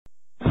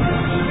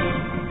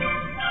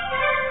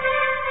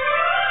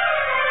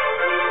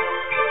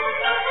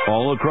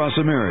all across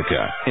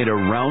America and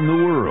around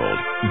the world.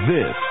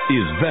 This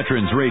is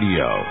Veterans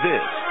Radio.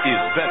 This is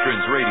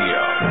Veterans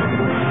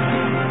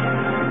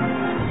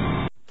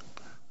Radio.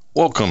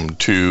 Welcome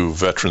to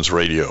Veterans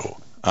Radio.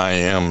 I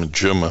am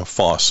Jim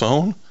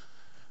Fossone.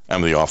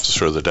 I'm the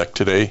officer of the deck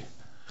today.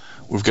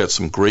 We've got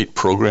some great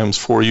programs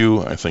for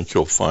you. I think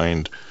you'll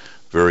find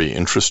very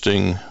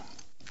interesting.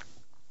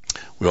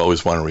 We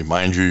always want to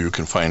remind you, you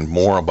can find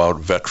more about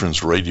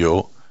Veterans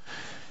Radio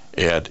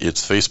at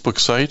its Facebook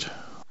site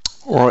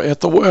or at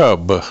the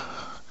web.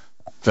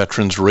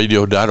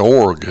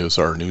 Veteransradio.org is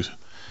our new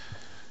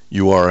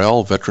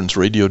URL,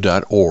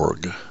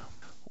 veteransradio.org,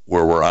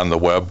 where we're on the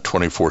web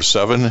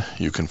 24/7.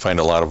 You can find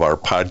a lot of our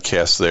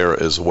podcasts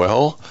there as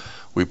well.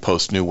 We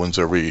post new ones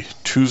every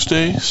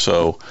Tuesday,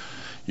 so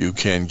you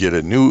can get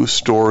a new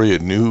story, a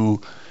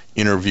new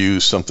interview,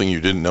 something you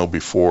didn't know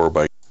before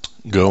by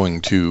going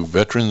to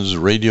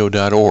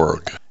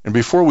veteransradio.org. And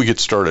before we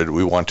get started,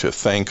 we want to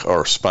thank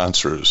our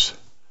sponsors.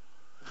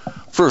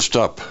 First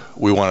up,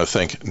 we want to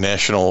thank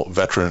National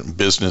Veteran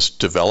Business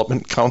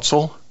Development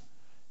Council,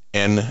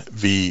 nvbdc.org.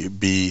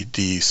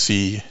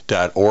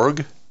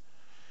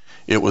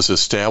 It was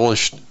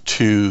established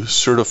to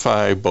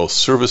certify both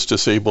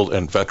service-disabled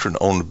and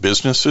veteran-owned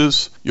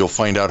businesses. You'll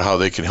find out how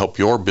they can help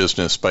your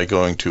business by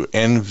going to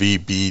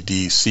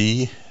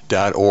nvbdc.org.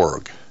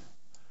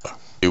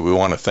 We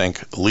want to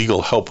thank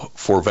Legal Help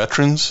for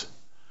Veterans.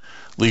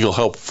 Legal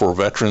Help for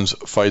Veterans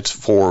fights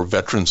for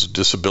veterans'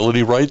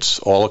 disability rights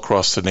all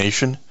across the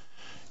nation.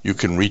 You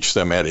can reach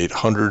them at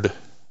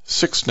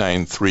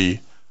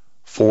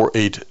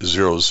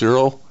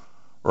 800-693-4800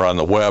 or on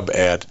the web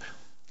at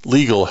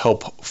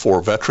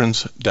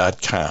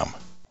legalhelpforveterans.com.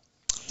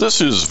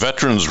 This is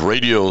Veterans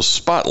Radio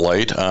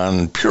Spotlight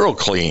on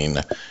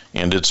PuroClean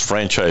and its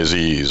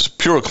franchisees.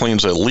 PuroClean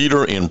is a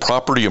leader in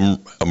property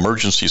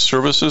emergency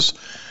services,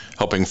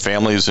 helping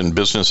families and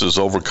businesses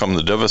overcome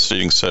the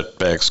devastating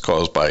setbacks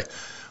caused by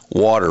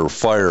water,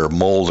 fire,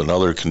 mold, and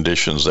other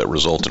conditions that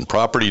result in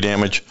property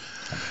damage.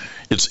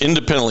 It's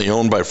independently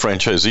owned by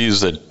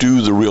franchisees that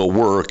do the real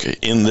work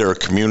in their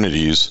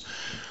communities.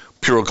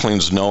 PuroClean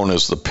is known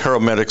as the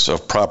paramedics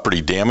of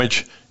property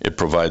damage. It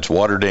provides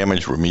water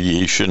damage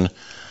remediation,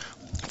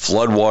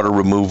 flood water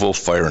removal,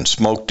 fire and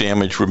smoke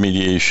damage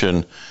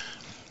remediation,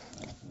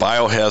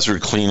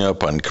 biohazard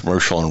cleanup on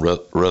commercial and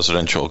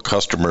residential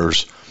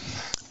customers.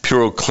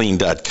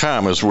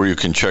 PuroClean.com is where you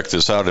can check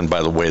this out. And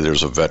by the way,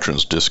 there's a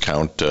veterans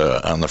discount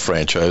on the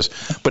franchise.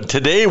 But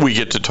today we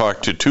get to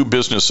talk to two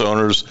business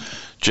owners,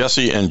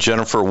 Jesse and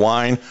Jennifer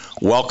Wine.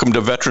 Welcome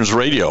to Veterans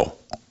Radio.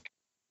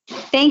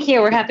 Thank you.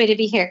 We're happy to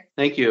be here.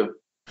 Thank you.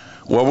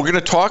 Well, we're going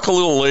to talk a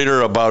little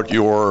later about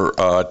your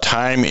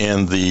time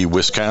in the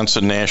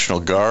Wisconsin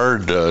National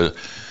Guard.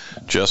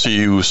 Jesse,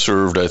 you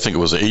served, I think it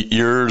was 8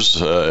 years,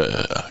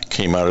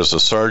 came out as a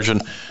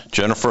sergeant.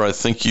 Jennifer, I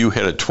think you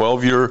had a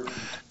 12-year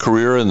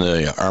career in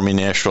the Army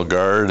National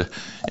Guard,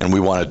 and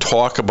we want to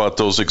talk about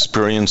those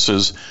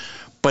experiences.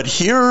 But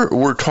here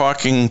we're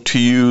talking to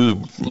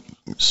you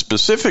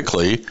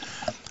specifically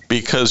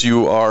because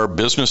you are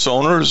business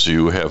owners,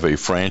 you have a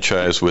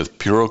franchise with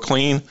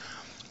PuroClean.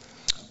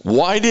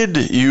 Why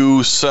did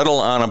you settle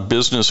on a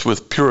business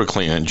with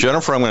PuroClean? And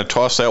Jennifer, I'm going to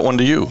toss that one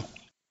to you.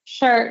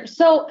 Sure.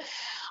 So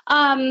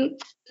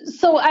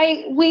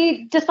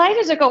we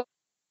decided to go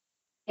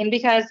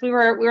because we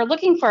were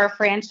looking for a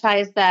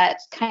franchise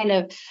that kind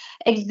of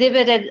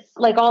exhibited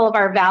like all of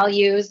our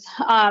values.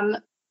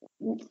 And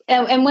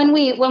when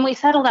we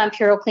settled on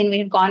PuroClean, we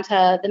had gone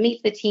to the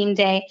Meet the Team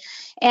Day.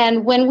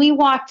 And when we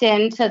walked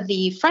into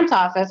the front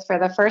office for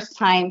the first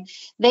time,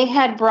 they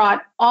had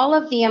brought all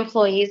of the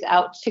employees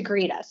out to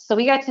greet us. So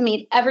we got to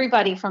meet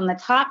everybody from the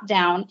top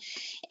down,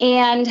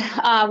 and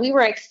we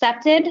were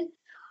accepted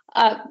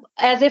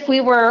as if we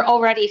were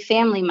already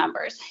family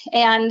members.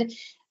 And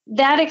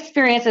that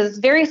experience is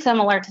very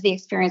similar to the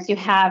experience you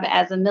have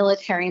as a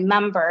military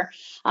member.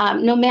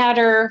 No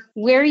matter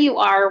where you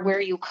are,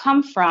 where you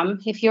come from,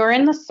 if you're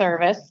in the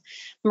service,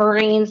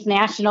 Marines,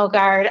 National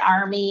Guard,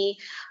 Army,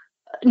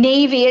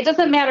 Navy, it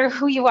doesn't matter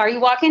who you are. You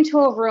walk into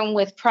a room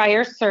with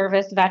prior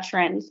service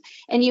veterans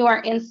and you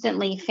are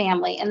instantly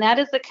family. And that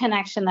is the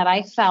connection that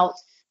I felt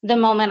the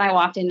moment I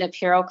walked into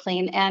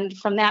PuroClean. And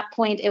from that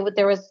point,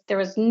 there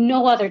was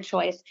no other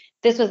choice.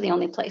 This was the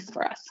only place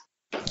for us.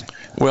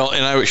 Well,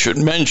 and I should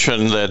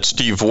mention that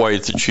Steve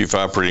White, the Chief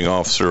Operating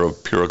Officer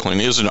of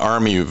PuroClean, is an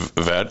Army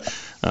vet,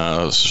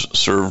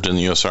 served in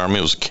the U.S.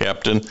 Army, was a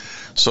captain.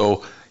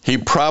 So he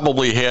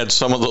probably had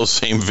some of those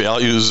same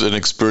values and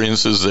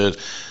experiences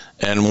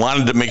and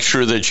wanted to make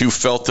sure that you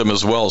felt them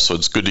as well. So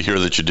it's good to hear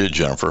that you did,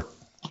 Jennifer.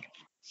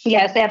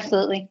 Yes,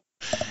 absolutely.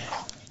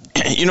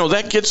 You know,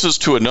 that gets us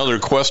to another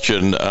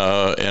question,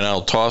 and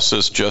I'll toss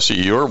this, Jesse,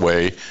 your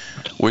way,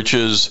 which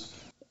is,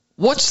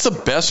 what's the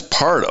best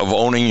part of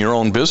owning your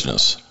own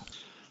business?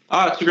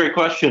 It's a great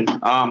question.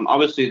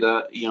 Obviously,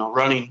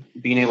 running,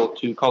 being able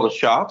to call the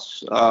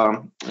shots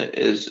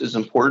is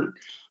important.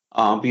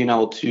 Being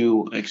able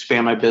to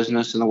expand my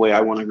business in the way I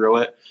want to grow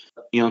it,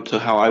 to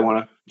how I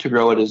want to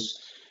grow it is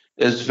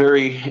is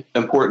very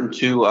important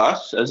to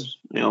us as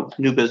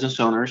new business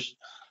owners.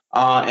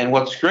 And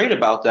what's great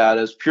about that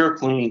is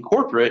PuroClean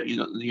corporate.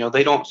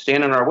 They don't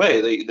stand in our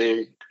way.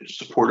 They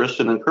support us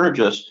and encourage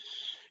us.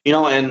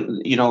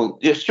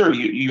 Yeah, sure,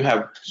 you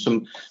have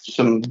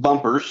some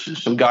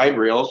bumpers, some guide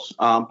rails,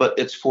 but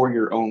it's for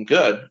your own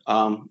good.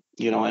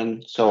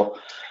 And so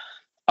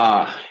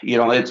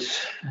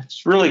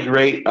it's really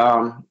great.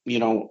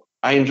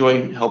 I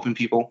enjoy helping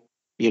people.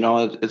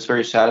 It's a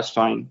very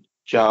satisfying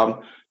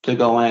job to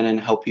go in and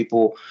help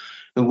people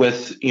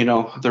with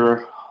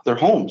their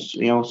homes.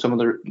 Some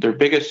of their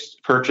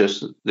biggest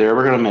purchase they're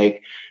ever going to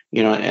make.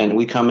 And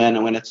we come in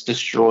and when it's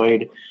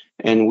destroyed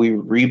and we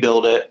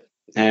rebuild it,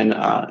 and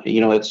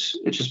it's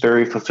just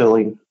very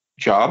fulfilling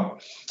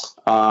job.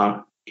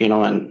 And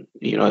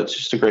it's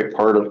just a great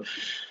part of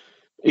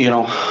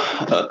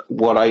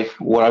what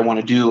I want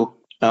to do.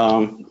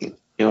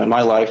 In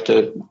my life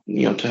to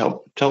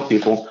help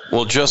people.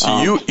 Well, Jesse,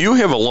 you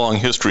have a long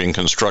history in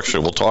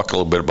construction. We'll talk a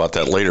little bit about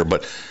that later.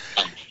 But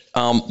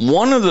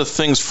one of the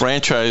things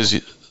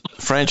franchises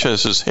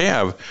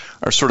have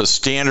are sort of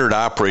standard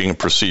operating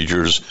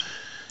procedures.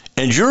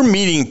 And you're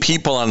meeting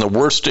people on the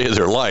worst day of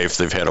their life.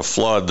 They've had a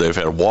flood, they've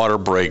had a water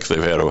break,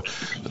 they've had a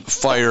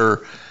fire,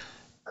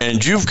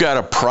 and you've got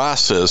a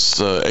process.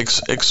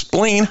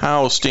 Explain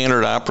how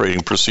standard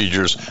operating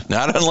procedures,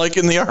 not unlike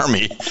in the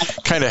Army,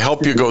 kind of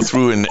help you go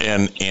through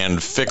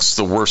and fix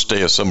the worst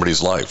day of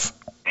somebody's life.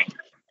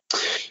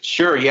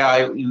 Sure.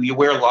 Yeah. You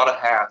wear a lot of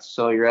hats.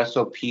 So your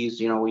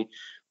SOPs, we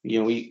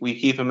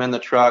keep them in the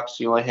trucks.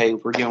 Hey,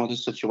 if we're dealing with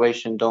this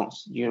situation,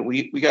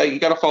 you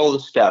got to follow the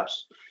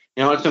steps.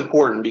 It's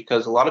important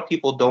because a lot of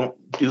people don't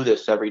do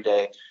this every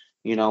day.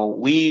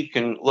 We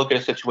can look at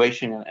a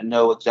situation and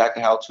know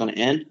exactly how it's going to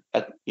end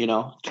at,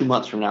 2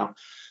 months from now.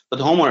 But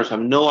the homeowners have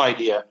no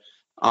idea.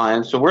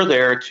 And so we're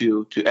there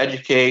to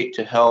educate,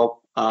 to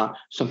help,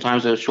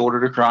 sometimes a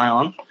shoulder to cry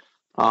on.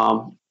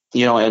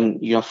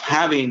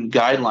 Having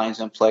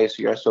guidelines in place,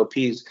 your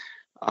SOPs,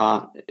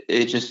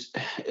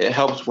 it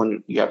helps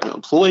when you have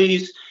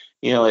employees.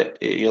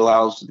 It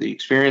allows the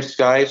experienced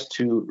guys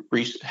to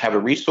have a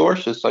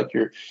resource. It's like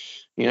your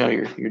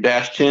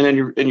Dash 10 and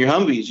your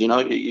Humvees.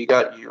 You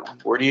got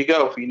where do you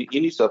go if you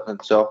need something?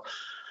 So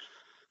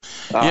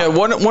I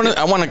want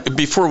to,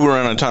 before we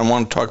run out of time, I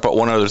want to talk about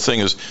one other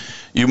thing. Is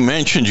you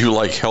mentioned you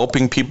like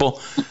helping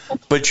people,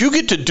 but you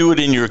get to do it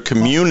in your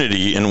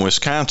community in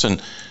Wisconsin.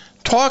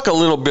 Talk a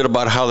little bit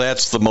about how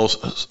that's the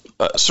most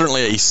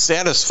certainly a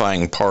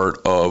satisfying part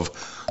of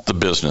the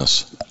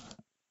business.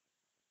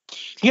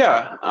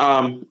 Yeah,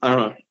 I don't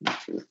know,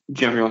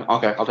 Jim.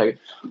 Okay, I'll take it.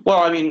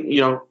 Well, I mean,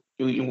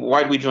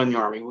 why did we join the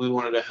Army? We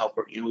wanted to help.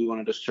 We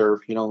wanted to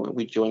serve.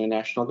 We joined the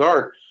National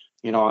Guard.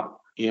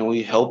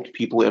 We helped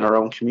people in our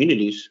own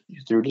communities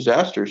through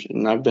disasters,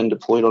 and I've been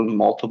deployed on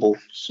multiple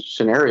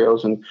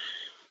scenarios and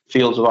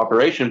fields of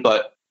operation.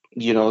 But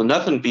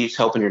nothing beats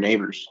helping your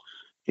neighbors.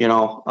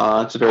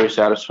 It's a very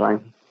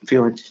satisfying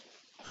feeling.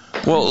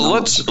 Well,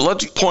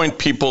 let's point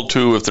people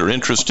to, if they're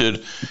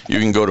interested, you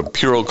can go to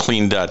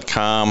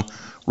PuroClean.com.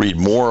 Read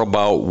more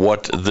about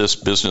what this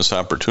business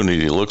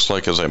opportunity looks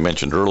like. As I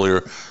mentioned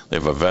earlier, they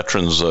have a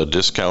veterans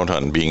discount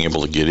on being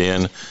able to get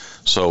in.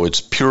 So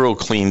it's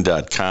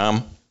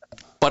PuroClean.com.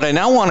 But I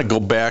now want to go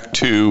back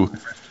to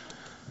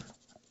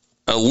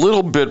a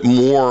little bit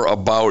more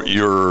about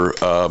your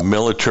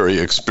military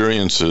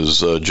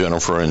experiences,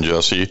 Jennifer and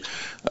Jesse,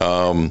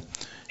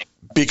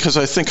 because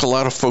I think a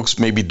lot of folks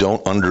maybe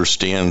don't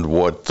understand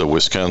what the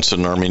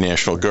Wisconsin Army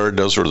National Guard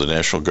does or the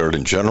National Guard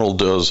in general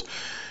does.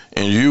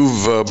 And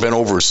you've been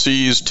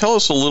overseas. Tell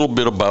us a little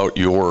bit about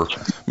your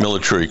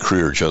military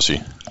career,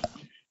 Jesse.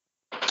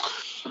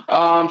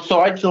 So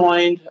I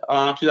joined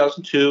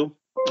 2002.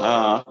 So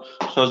I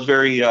was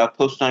very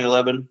post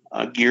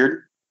 9/11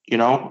 geared,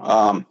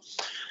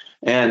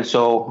 and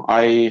so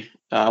I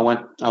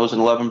was in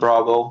 11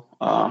 Bravo,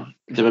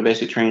 did my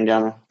basic training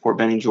down in Fort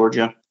Benning,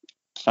 Georgia.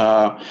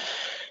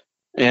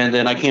 And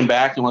then I came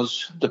back and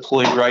was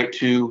deployed right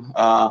to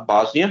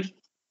Bosnia.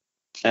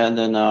 And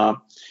then I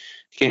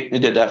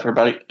did that for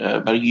about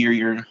a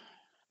year, a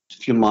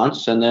few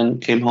months, and then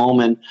came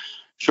home. And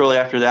shortly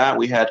after that,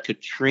 we had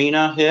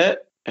Katrina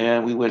hit,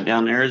 and we went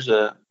down there as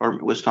our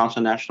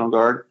Wisconsin National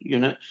Guard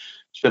unit.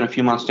 Spent a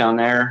few months down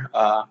there,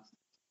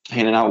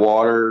 handing out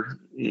water,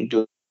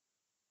 doing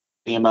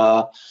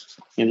FEMA,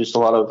 just a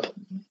lot of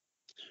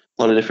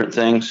different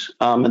things.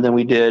 And then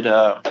we did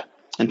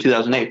in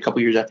 2008, a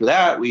couple years after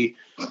that, we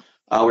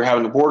were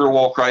having a border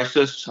wall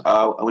crisis.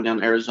 I went down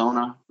to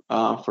Arizona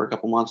for a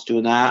couple months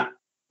doing that.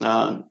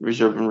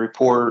 Reserve and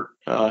report,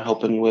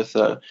 helping with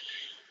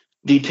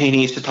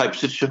detainees to type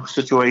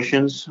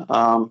situations,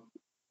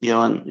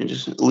 and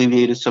just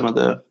alleviated some of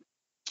the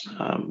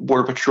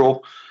border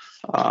patrol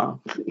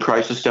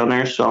crisis down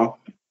there. So,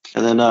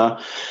 and then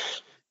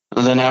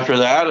after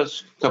that,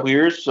 it's a couple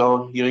years.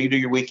 So you do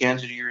your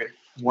weekends, you do your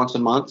once a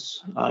month,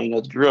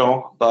 the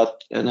drill.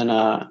 But and then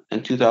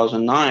in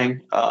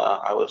 2009,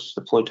 I was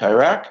deployed to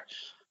Iraq,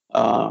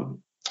 and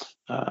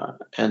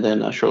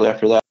then shortly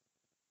after that.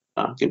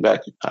 Get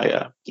back,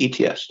 I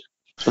ETS'd.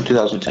 So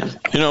 2010.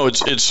 You know,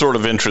 it's sort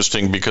of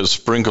interesting because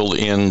sprinkled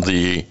in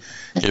the,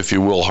 if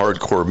you will,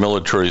 hardcore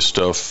military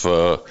stuff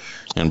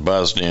in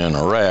Bosnia and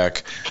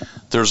Iraq,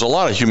 there's a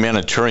lot of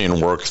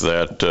humanitarian work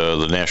that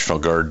the National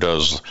Guard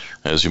does.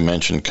 As you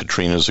mentioned,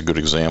 Katrina is a good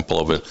example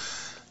of it.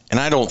 And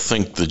I don't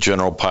think the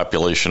general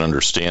population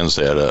understands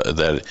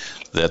that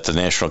the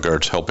National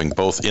Guard's helping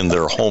both in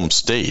their home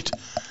state,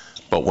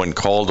 but when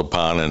called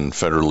upon and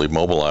federally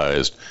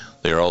mobilized,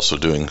 they are also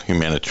doing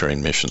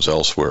humanitarian missions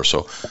elsewhere.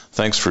 So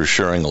thanks for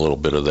sharing a little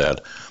bit of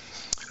that.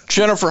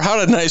 Jennifer, how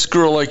did a nice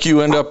girl like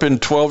you end up in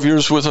 12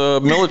 years with a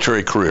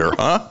military career,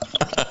 huh?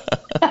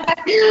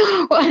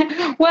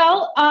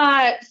 Well,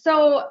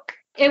 so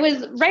it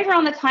was right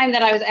around the time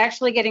that I was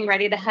actually getting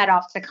ready to head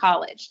off to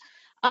college.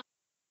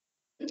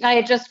 I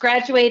had just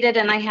graduated,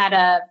 and I had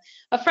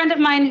a friend of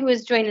mine who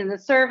was joining the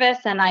service,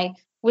 and I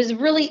was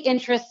really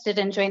interested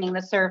in joining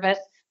the service.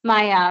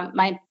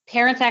 My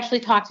parents actually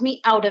talked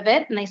me out of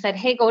it, and they said,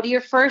 hey, go to your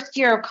first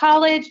year of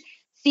college,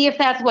 see if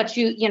that's what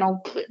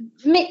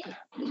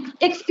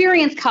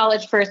experience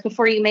college first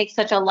before you make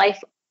such a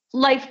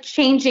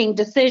life-changing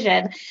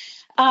decision.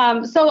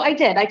 So I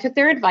did. I took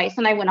their advice,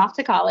 and I went off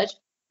to college.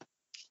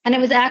 And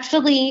it was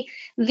actually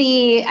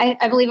I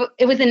believe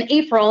it was in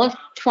April of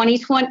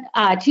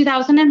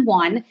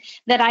 2001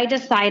 that I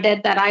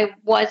decided that I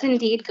was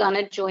indeed going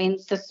to join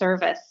the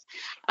service.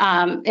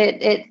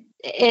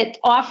 It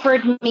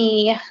offered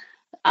me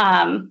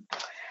the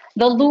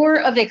lure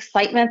of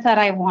excitement that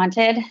I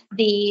wanted,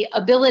 the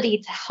ability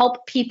to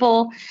help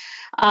people.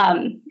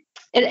 And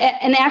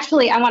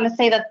actually, I want to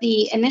say that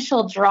the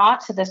initial draw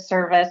to the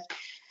service,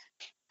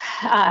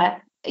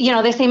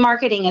 they say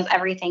marketing is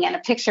everything and a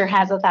picture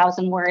has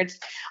 1,000 words.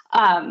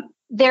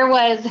 There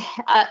was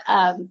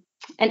an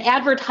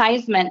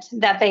advertisement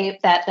that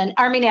the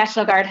Army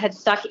National Guard had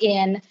stuck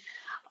in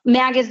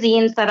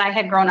magazines that I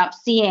had grown up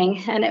seeing,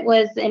 and it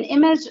was an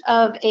image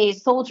of a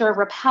soldier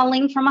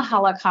rappelling from a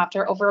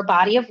helicopter over a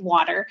body of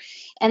water,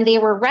 and they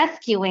were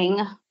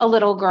rescuing a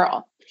little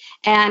girl.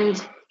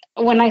 And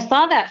when I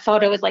saw that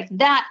photo, it was like,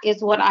 that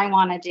is what I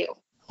want to do.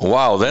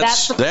 Wow,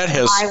 that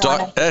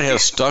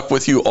has stuck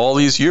with you all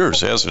these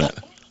years, hasn't it?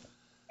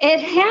 It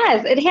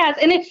has.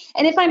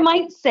 And if I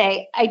might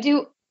say, I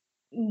do,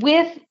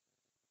 with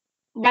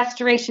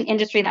restoration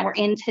industry that we're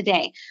in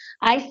today,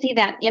 I see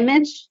that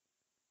image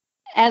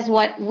as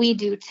what we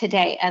do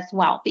today as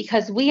well,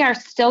 because we are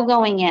still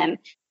going in,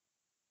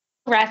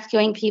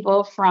 rescuing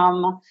people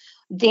from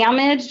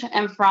damage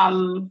and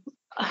from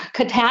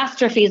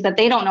catastrophes that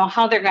they don't know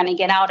how they're going to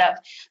get out of.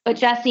 But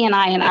Jesse and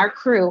I and our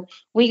crew,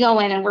 we go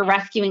in and we're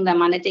rescuing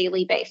them on a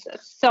daily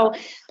basis. So,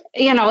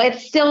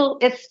 it's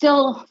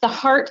still the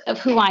heart of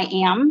who I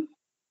am.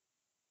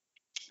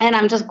 And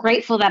I'm just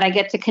grateful that I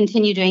get to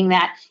continue doing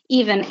that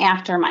even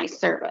after my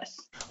service.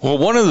 Well,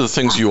 one of the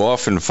things you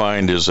often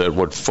find is that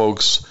what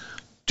folks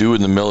do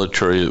in the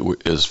military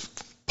is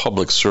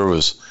public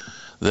service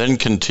then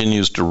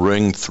continues to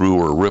ring through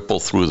or ripple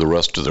through the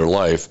rest of their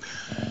life.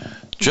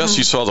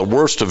 Jesse saw the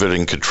worst of it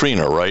in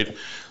Katrina, right?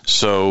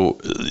 So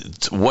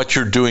what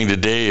you're doing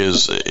today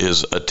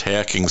is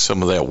attacking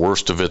some of that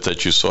worst of it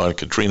that you saw in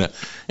Katrina.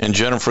 And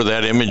Jennifer,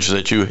 that image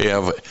that you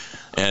have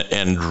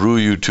and drew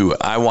you to,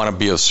 I want to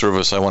be of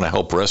service, I want to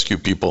help rescue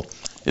people,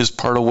 is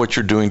part of what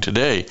you're doing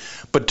today.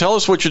 But tell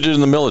us what you did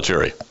in the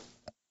military.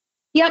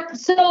 Yep.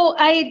 So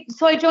I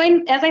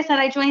joined, as I said,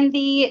 I joined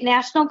the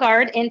National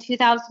Guard in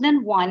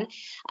 2001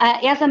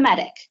 as a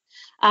medic.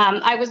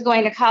 I was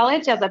going to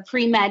college as a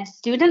pre-med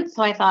student,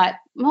 so I thought,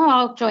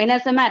 I'll join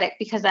as a medic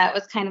because that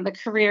was kind of the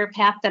career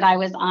path that I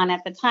was on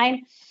at the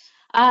time.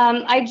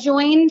 I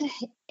joined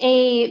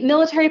a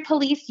military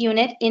police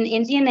unit in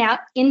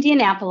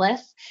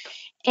Indianapolis,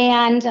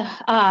 and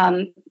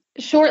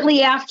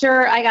shortly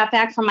after I got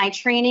back from my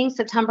training,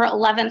 September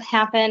 11th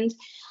happened.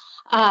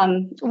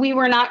 We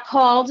were not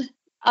called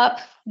up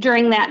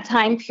during that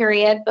time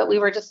period, but we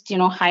were just,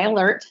 high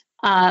alert.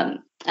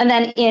 And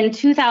then in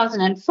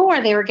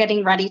 2004, they were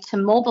getting ready to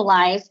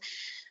mobilize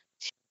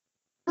to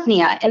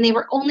Bosnia, and they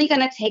were only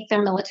going to take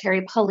their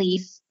military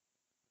police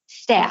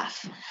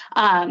staff.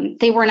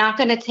 They were not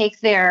going to take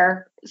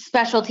their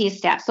specialty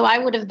staff. So I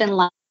would have been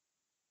left.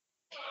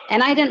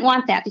 And I didn't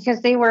want that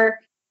because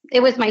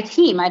it was my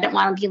team. I didn't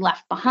want to be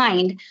left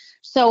behind.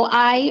 So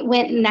I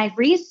went and I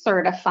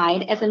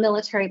recertified as a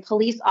military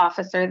police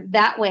officer.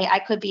 That way I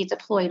could be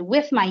deployed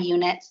with my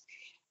unit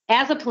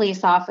as a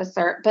police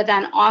officer, but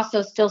then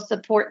also still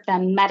support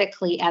them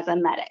medically as a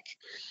medic.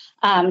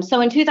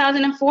 So in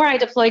 2004, I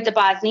deployed to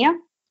Bosnia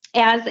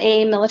as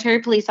a military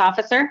police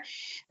officer.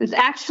 It's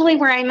actually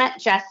where I met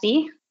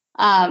Jesse.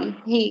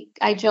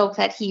 I joke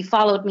that he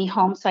followed me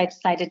home, so I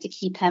decided to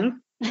keep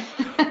him.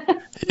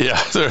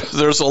 Yeah,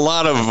 there's a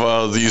lot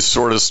of these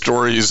sort of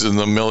stories in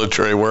the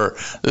military where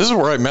this is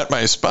where I met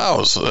my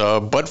spouse.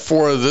 But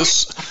for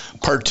this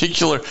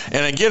particular,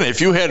 and again,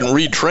 if you hadn't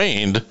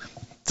retrained,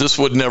 this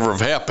would never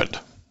have happened.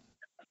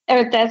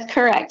 That's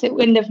correct. It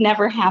wouldn't have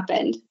never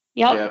happened.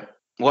 Yep. Yeah.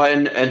 Well,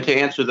 and to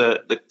answer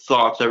the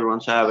thoughts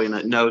everyone's having,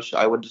 no,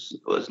 I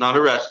was not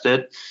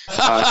arrested.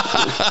 So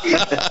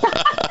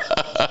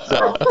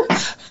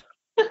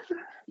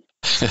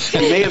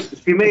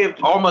She may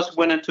have almost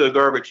went into a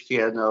garbage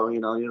can, though.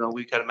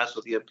 We kind of mess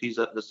with the MPs,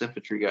 the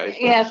infantry guys.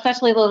 But. Yeah,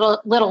 especially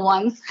little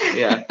ones.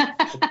 Yeah.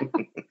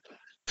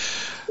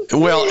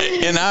 Well,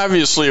 and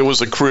obviously it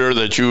was a career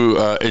that you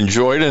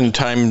enjoyed, and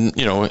time,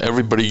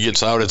 everybody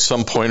gets out at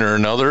some point or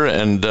another.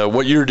 And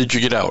what year did you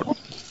get out?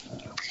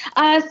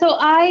 So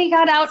I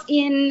got out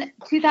in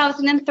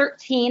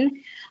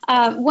 2013.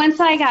 Once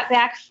I got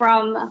back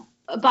from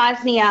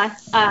Bosnia,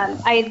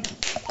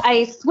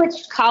 I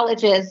switched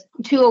colleges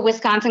to a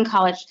Wisconsin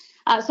college.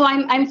 So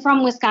I'm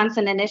from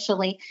Wisconsin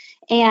initially.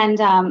 And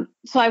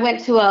so I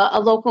went to a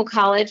local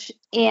college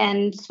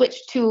and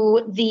switched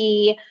to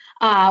the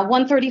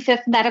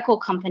 135th Medical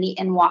Company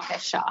in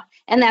Waukesha.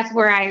 And that's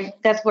where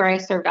I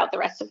served out the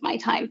rest of my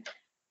time.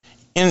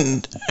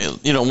 And,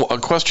 a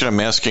question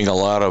I'm asking a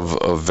lot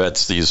of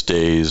vets these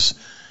days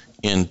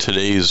in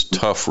today's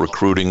tough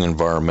recruiting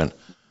environment.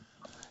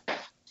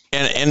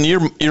 And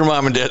your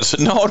mom and dad said,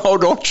 no,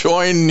 don't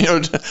join.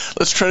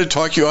 Let's try to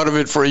talk you out of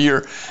it for a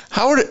year.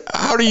 How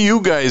do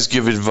you guys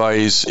give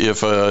advice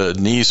if a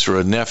niece or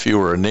a nephew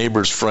or a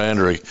neighbor's friend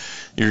or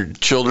your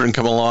children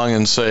come along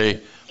and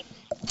say,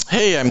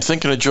 hey, I'm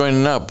thinking of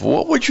joining up?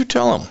 What would you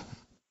tell them?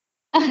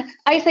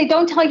 I say,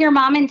 don't tell your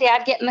mom and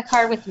dad, get in the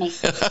car with me.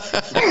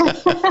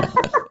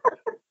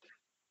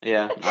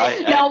 Yeah.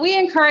 No, we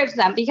encourage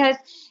them because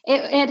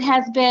it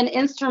has been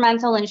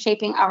instrumental in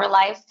shaping our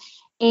lives.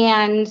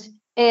 And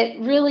it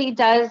really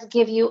does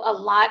give you a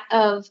lot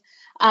of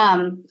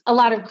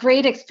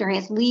great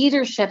experience,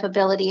 leadership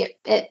ability.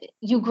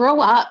 You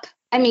grow up,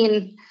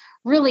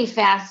 really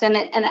fast, and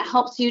it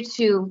helps you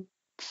to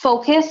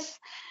focus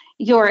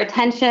your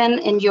attention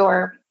and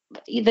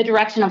the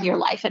direction of your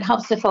life. It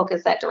helps to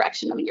focus that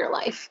direction of your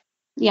life.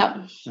 Yep.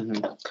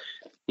 Mm-hmm.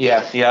 Yeah.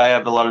 I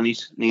have a lot of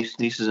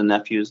nieces and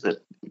nephews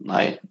that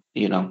I,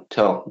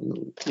 tell,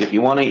 if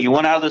you want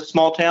out of this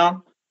small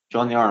town,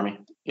 join the Army.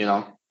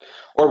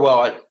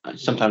 Or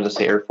sometimes I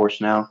say Air Force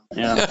now.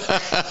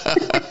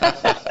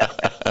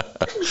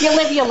 You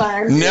live, you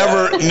learn.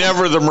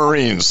 Never the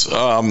Marines.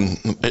 No.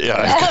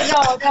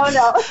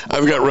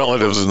 I've got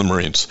relatives in the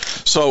Marines.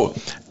 So,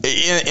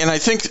 and I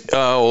think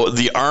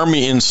the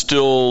Army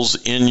instills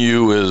in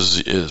you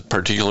is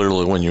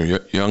particularly when you're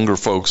younger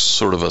folks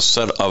sort of a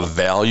set of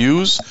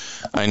values.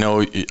 I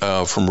know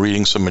from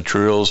reading some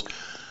materials,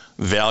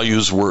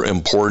 values were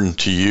important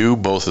to you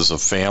both as a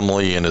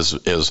family and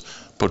as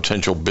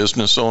potential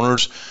business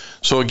owners.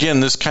 So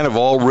again, this kind of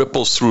all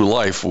ripples through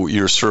life.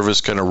 Your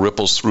service kind of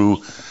ripples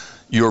through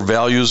your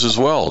values as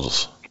well.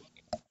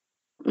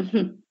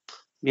 Mm-hmm.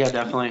 Yeah,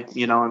 definitely.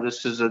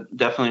 This is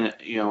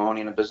definitely,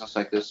 owning a business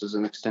like this is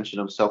an extension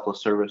of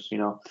selfless service.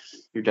 You're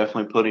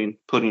definitely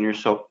putting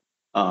yourself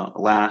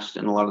last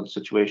in a lot of the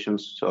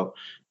situations. So,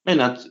 and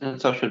that's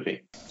how it should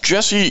be.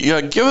 Jesse,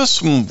 give us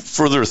some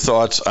further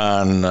thoughts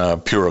on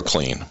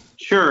PuroClean.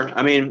 Sure.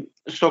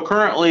 So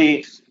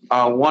currently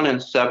 1 in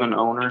 7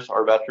 owners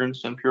are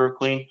veterans in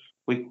PuroClean.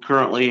 We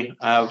currently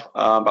have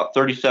about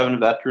 37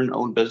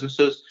 veteran-owned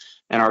businesses,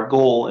 and our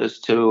goal is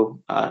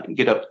to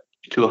get up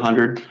to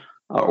 100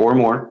 or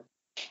more.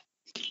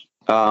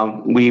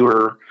 We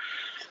were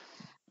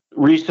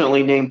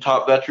recently named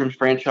top veterans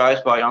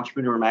franchise by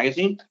Entrepreneur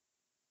Magazine.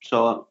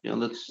 So,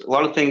 that's a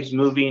lot of things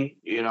moving,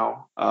 in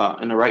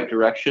the right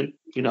direction.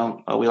 We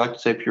like to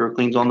say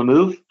PuroClean's on the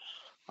move.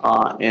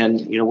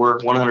 And we're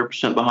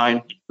 100%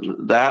 behind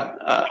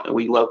that.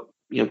 We love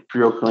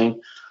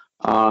PuroClean.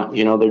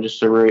 They're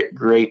just a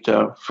great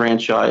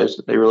franchise.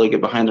 They really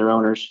get behind their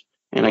owners,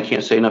 and I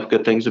can't say enough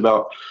good things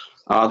about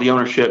the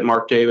ownership.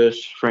 Mark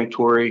Davis, Frank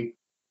Torrey,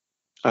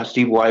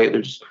 Steve White.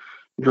 They're just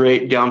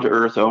great, down to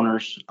earth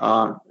owners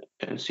and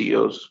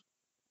CEOs.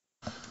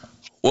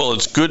 Well,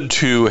 it's good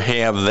to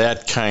have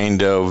that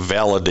kind of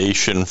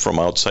validation from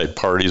outside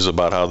parties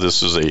about how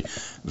this is a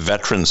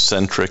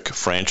veteran-centric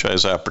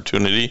franchise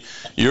opportunity.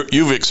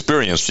 You've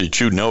experienced it,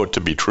 you know it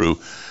to be true,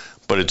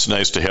 but it's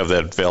nice to have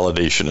that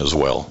validation as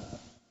well.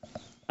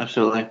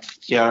 Absolutely.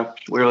 Yeah,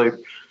 we really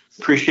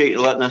appreciate you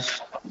letting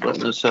us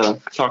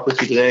talk with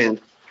you today,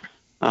 and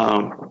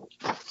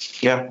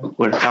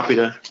we're happy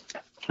to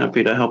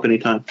help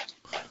anytime.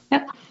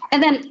 Yep.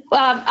 And then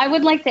I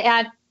would like to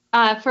add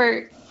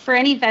for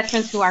any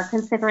veterans who are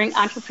considering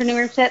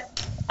entrepreneurship,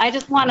 I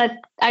just want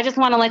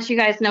to let you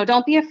guys know,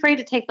 don't be afraid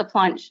to take the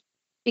plunge,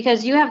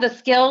 because you have the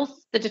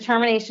skills, the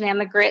determination,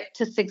 and the grit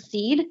to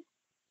succeed.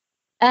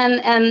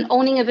 And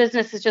owning a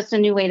business is just a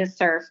new way to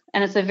serve,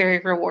 and it's a very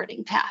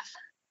rewarding path.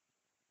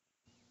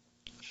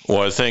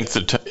 Well, I thank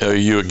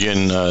you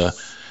again,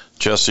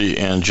 Jesse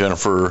and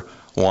Jennifer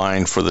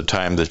Wine, for the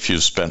time that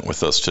you've spent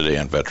with us today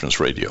on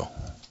Veterans Radio.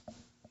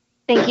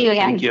 Thank you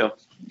again. Thank you.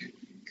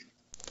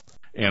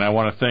 And I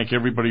want to thank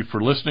everybody for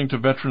listening to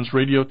Veterans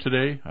Radio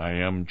today. I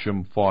am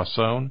Jim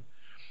Faussone.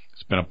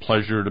 It's been a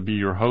pleasure to be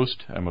your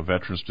host. I'm a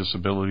veterans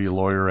disability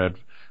lawyer at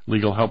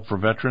Legal Help for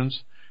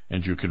Veterans,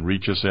 and you can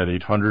reach us at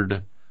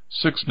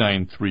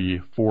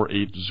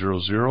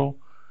 800-693-4800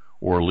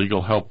 or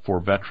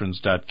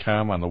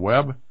legalhelpforveterans.com on the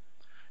web.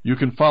 You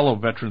can follow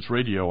Veterans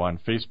Radio on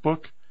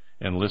Facebook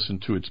and listen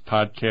to its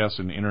podcasts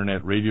and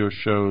internet radio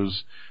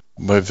shows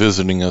by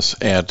visiting us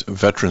at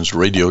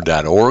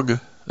veteransradio.org.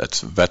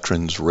 That's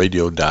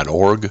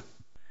veteransradio.org.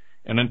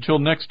 And until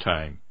next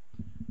time,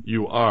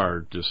 you are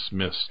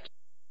dismissed.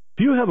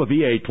 If you have a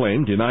VA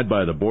claim denied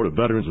by the Board of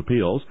Veterans'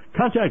 Appeals,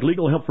 contact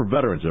Legal Help for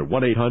Veterans at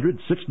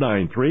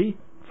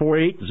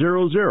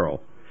 1-800-693-4800.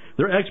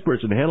 They're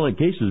experts in handling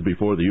cases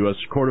before the U.S.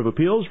 Court of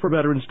Appeals for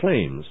Veterans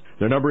Claims.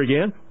 Their number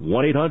again,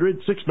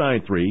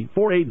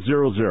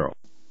 1-800-693-4800.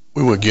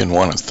 We again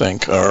want to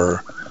thank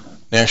our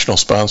national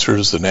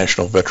sponsors, the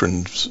National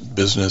Veterans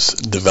Business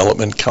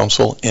Development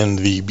Council,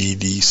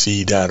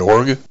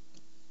 NVBDC.org,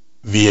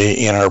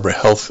 VA Ann Arbor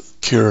Health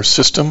Care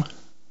System,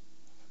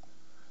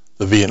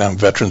 the Vietnam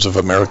Veterans of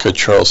America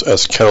Charles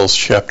S. Kettles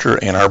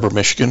Chapter, Ann Arbor,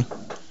 Michigan,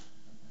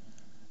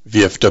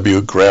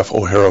 VFW Graf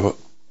O'Hara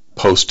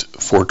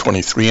Post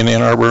 423 in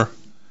Ann Arbor,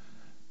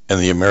 and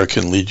the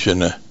American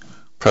Legion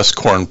Press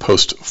Corn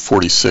Post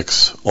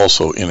 46,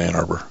 also in Ann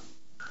Arbor.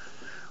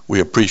 We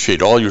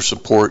appreciate all your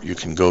support. You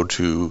can go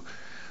to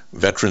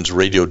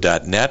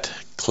veteransradio.net,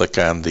 click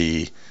on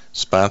the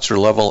sponsor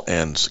level,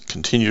 and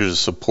continue to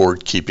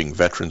support keeping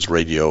Veterans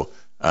Radio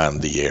on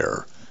the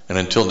air. And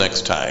until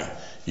next time,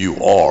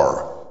 you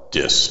are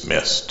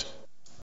dismissed.